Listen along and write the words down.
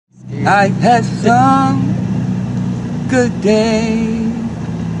I've had some good days.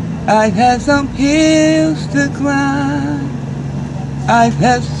 I've had some hills to climb. I've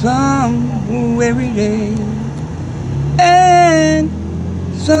had some weary days and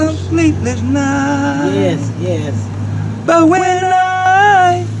some sleepless nights. Yes, yes. But when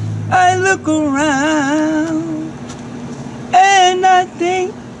I look around and I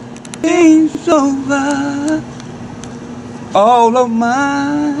think things over, all of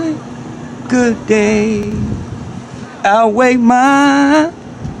my good days outweigh my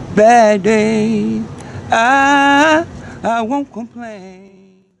bad days. I won't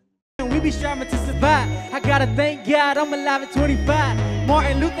complain. We be striving to survive. I gotta thank God I'm alive at 25.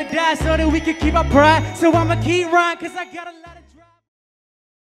 Martin Luther died so that we could keep our pride. So I'ma keep riding cause I got a lot of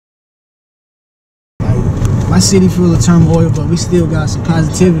drive. My city full of turmoil, but we still got some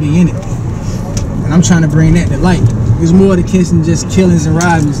positivity in it. And I'm trying to bring that to light. There's more to Kinston just killings and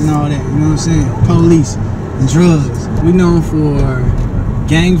robbings and all that, you know what I'm saying? Police and drugs. We known for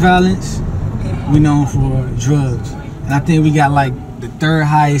gang violence, we known for drugs. And I think we got like the 3rd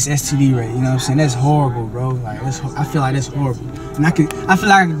highest STD rate, you know what I'm saying? That's horrible, bro. Like I feel like that's horrible. And I feel like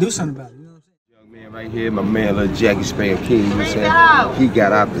I can do something about it, you know what I'm saying? Young man right here, my man little Jackie Spade King, you know what I'm saying? He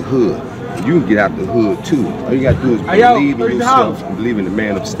got out the hood. You can get out the hood too. All you gotta do is believe in yourself and believe in the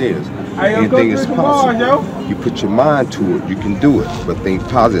man upstairs. Anything is possible. You put your mind to it, you can do it. But think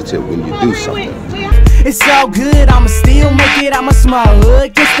positive when you do something. It's all good, I'ma still make it. I'm a small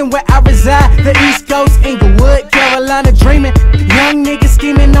hood, Kinston where I reside. The East Coast, Inglewood, Carolina dreaming. Young niggas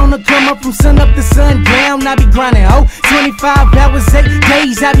scheming on the come up from sun up to sundown. I be grinding, 25 hours, 8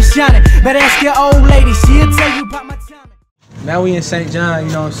 days, I be shining. Better ask your old lady, she'll tell you about my time. Now we in St. John,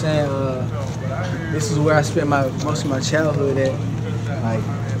 you know what I'm saying? This is where I spent most of my childhood at. Like,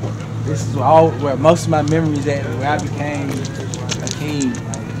 this is where most of my memories at, where I became a king.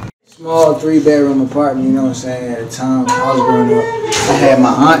 Small 3-bedroom apartment, you know what I'm saying? At the time I was growing up, I had my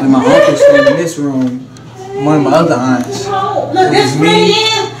aunt and my uncle staying in this room. One of my other aunts, it was me.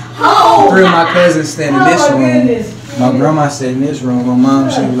 3 of my cousins staying in this room. My grandma stayed in this room. My mom,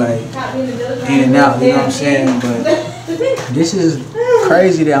 she was like in and out, you know what I'm saying? But this is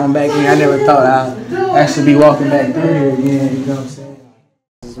crazy that I'm back here. I never thought I'd actually be walking back through here again, you know what I'm saying?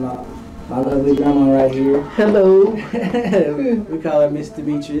 This is my lovely grandma right here. Hello. We call her Miss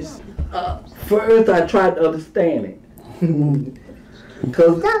Demetrius. First, I tried to understand it.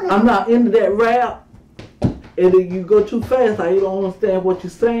 Because I'm not into that rap. And if you go too fast, I don't understand what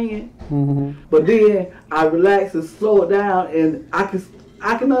you're saying. But then I relax and slow it down, and I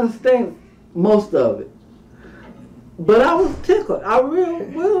can understand most of it. But I was tickled. I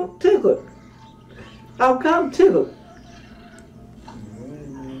real tickled. I'm kind of tickled.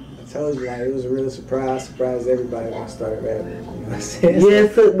 I told you, like, it was a real surprise. Surprised everybody when I started rapping. You know what I'm saying?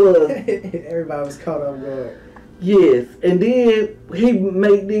 Yes, it was. Everybody was caught off guard. Yes, and then he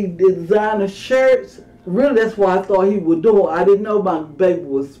made these designer shirts. Really, that's what I thought he would do. I didn't know my baby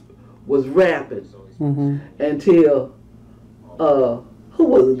was rapping until who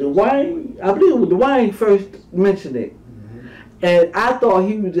was it? Dwayne? I believe it was Dwayne first mentioned it, and I thought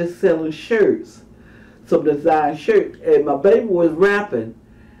he was just selling shirts, some design shirts, and my baby was rapping.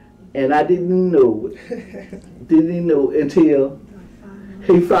 And I didn't know it. Didn't know until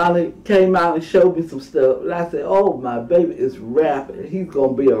he finally came out and showed me some stuff. And I said, oh, my baby is rapping. He's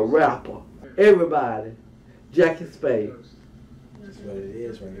going to be a rapper. Everybody, Jackie Spade. That's what it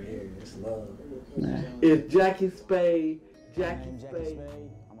is right here. It's love. It's Jackie Spade. Jackie Spade.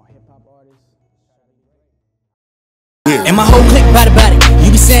 I'm a hip-hop artist. And my whole clique body.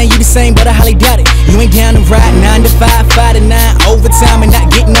 You be saying you the same, but I highly doubt it. You ain't down to ride 9 to 5, 5 to 9, overtime and not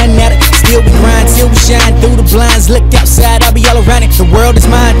getting nothing at it. Still we grind till we shine through the blinds. Look outside, I'll be all around it. The world is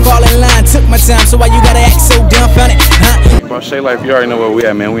mine, fall in line. Took my time, so why you gotta act so dumbfounded, huh? Bro, Shay Life, you already know where we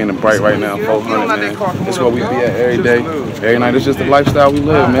at, man. We in the Bright right now, 400, man. It's where we be at every day, every night. It's just the lifestyle we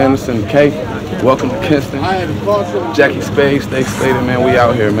live, man. It's in the K. Welcome to Kinston. Jackie Spade, stay stated, man. We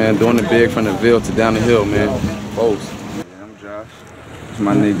out here, man, doing the big from the Ville to down the hill, man. Folks. I'm Josh. It's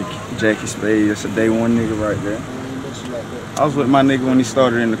my nigga Jackie Spade. That's a day one nigga right there. I was with my nigga when he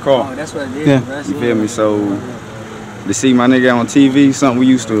started in the car. Oh, that's what I did. Yeah. You feel me? So to see my nigga on TV, something we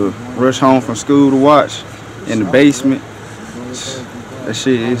used to rush home from school to watch in the basement. That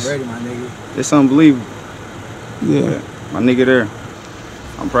shit is, it's unbelievable. Yeah, my nigga there.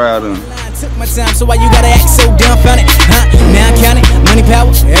 I'm proud of him. Took my time, so why you gotta act so dumbfounded, huh? Now I'm counting money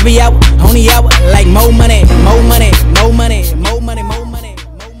power every hour, on the hour, like more money, more money, more money, more money, more money,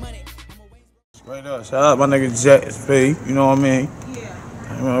 more money. Straight up, shout out my nigga Jackie Spade, you know what I mean?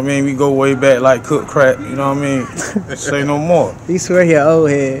 You know what I mean? We go way back like cook crack, you know what I mean? Say no more. He swear he an old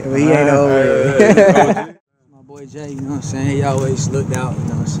head, but he ain't an old head. My boy Jay, you know what I'm saying? He always looked out, you know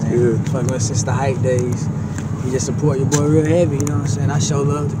what I'm saying? Yeah. Fucking since the hype days. He just support your boy real heavy, you know what I'm saying? I show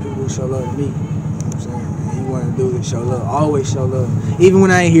love to people who show love to me. You know what I'm saying? And he wanted to do it, show love. Always show love. Even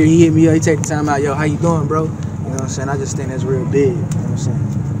when I ain't here, he hit me up, he take the time out, yo, how you doing, bro? You know what I'm saying? I just think that's real big, you know what I'm saying?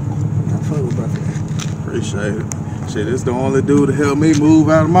 I fuck with brother. Appreciate it. Shit, this the only dude to help me move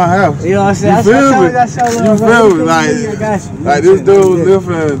out of my house. You know what I'm saying? You feel me? You feel me? Like this dude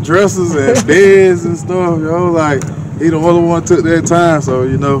lifting dressers and beds and stuff, yo. Like, he the only one took that time. So,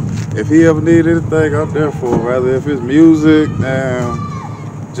 you know, if he ever need anything, I'm there for him. Rather if it's music,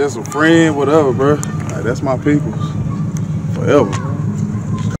 just a friend, whatever, bro. Like, that's my peoples. Forever.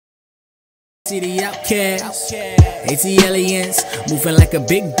 City outcast, ATLians, moving like a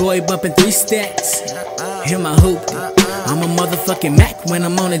big boy, bumping 3 stacks. Hear my hoop, I'm a motherfucking Mac when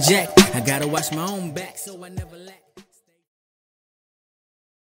I'm on a jack. I gotta watch my own back so I never lack.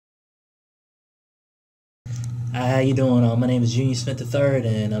 Hi, how you doing? My name is Junior Smith III,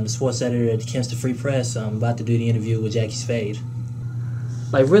 and I'm the sports editor at the Kinston Free Press. I'm about to do the interview with Jackie Spade.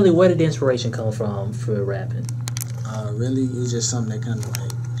 Like, really, where did the inspiration come from for rapping? Really, it was just something that kind of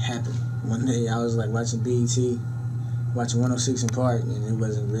like happened. One day I was like watching BET, watching 106 in Park, and it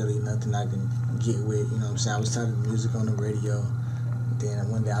wasn't really nothing I can get with, you know what I'm saying? I was tired of the music on the radio. Then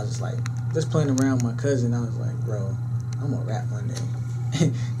one day I was like, just playing around with my cousin, I was like, bro, I'm gonna rap one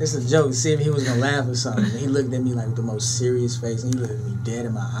day. It's a joke, see if he was gonna laugh or something. And he looked at me like with the most serious face, and he looked at me dead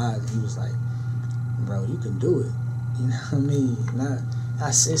in my eyes, and he was like, bro, you can do it. You know what I mean? And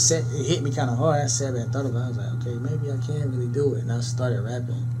it hit me kind of hard. I sat back and thought about it. I was like, okay, maybe I can really do it. And I started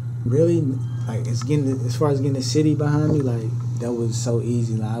rapping. Really, like, it's getting, as far as getting the city behind me, like, that was so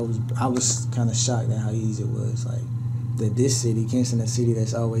easy. Like, I was kind of shocked at how easy it was. Like, that this city, Kinston, a city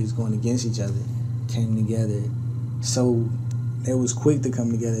that's always going against each other, came together. So it was quick to come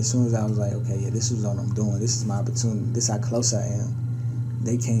together as soon as I was like, okay, yeah, this is what I'm doing. This is my opportunity. This is how close I am.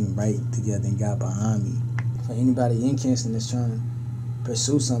 They came right together and got behind me. For anybody in Kinston that's trying to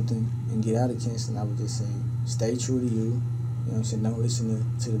pursue something and get out of Kinston, I would just say, stay true to you. You know what I'm saying? Don't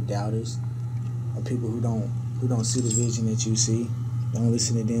listen to the doubters or people who don't see the vision that you see. Don't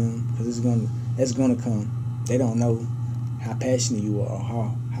listen to them, because that's gonna come. They don't know how passionate you are or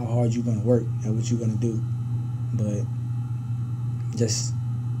how hard you're gonna work and what you're gonna do. But just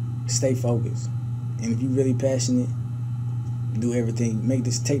stay focused. And if you're really passionate, do everything.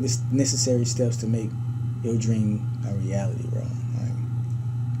 Take the necessary steps to make your dream a reality, bro. Like,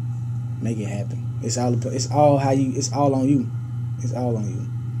 make it happen. It's all on you. It's all on you.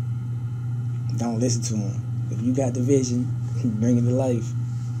 Don't listen to them. If you got the vision, bring it to life.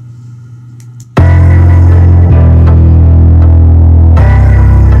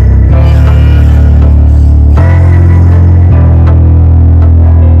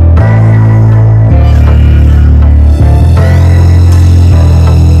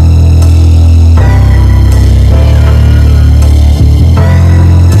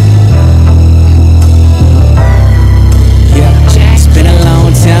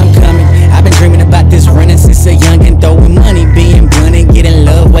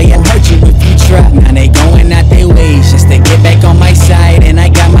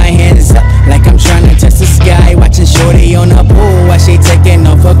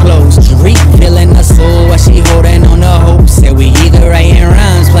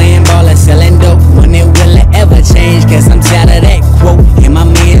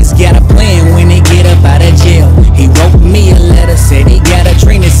 Said he got a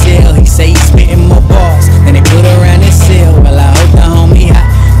train to sell. He say he spent